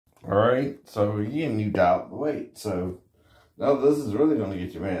Alright, so again, you doubt the weight. So now this is really going to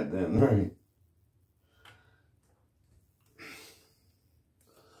get you mad then, right?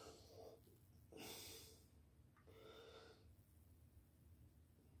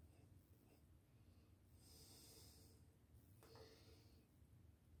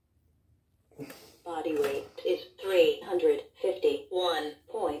 Body weight is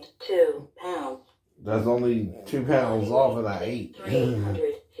 351.2 pounds. That's only 2 pounds off of that 8.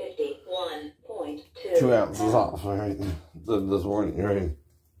 351.2 2 ounces off, right? This morning, right?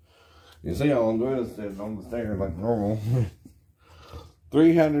 You see how I'm doing this on the stair like normal.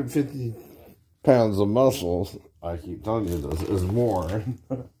 350 pounds of muscles, I keep telling you this, is more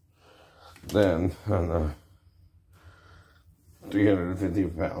than 350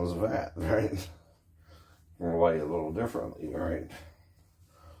 pounds of fat, right? Or weigh a little differently, right?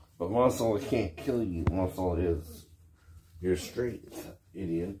 But muscle can't kill you. Muscle is your strength,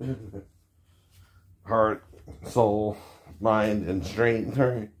 idiot. Heart, soul, mind, and strength,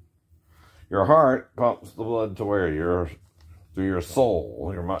 right? Your heart pumps the blood to where through your soul,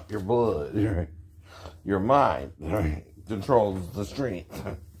 your blood, your mind, right? Controls the strength.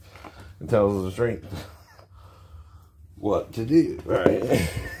 It tells the strength what to do, right?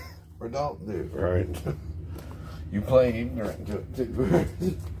 Or don't do, right? You play ignorant to it too.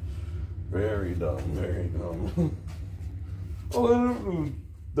 Very dumb, very dumb. Oh, I don't do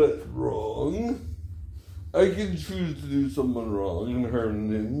that wrong. I can choose to do someone wrong and hurt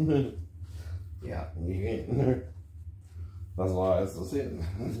them. Yeah, you can. That's why it's a sin.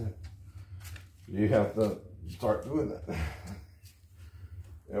 You have to start doing it.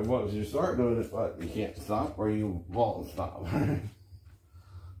 And once you start doing it, you can't stop or you won't stop.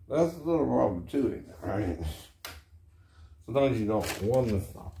 That's a little problem too, right? Sometimes you don't want to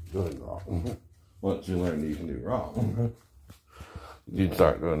stop doing wrong. Once you learn you can do wrong, you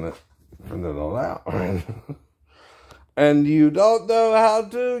start doing it from then on out, right? And you don't know how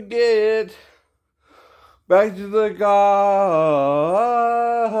to get back to the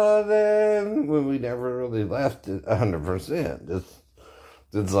garden when we never really left it 100%. Just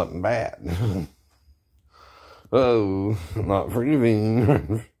did something bad. Oh, not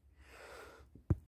forgiving.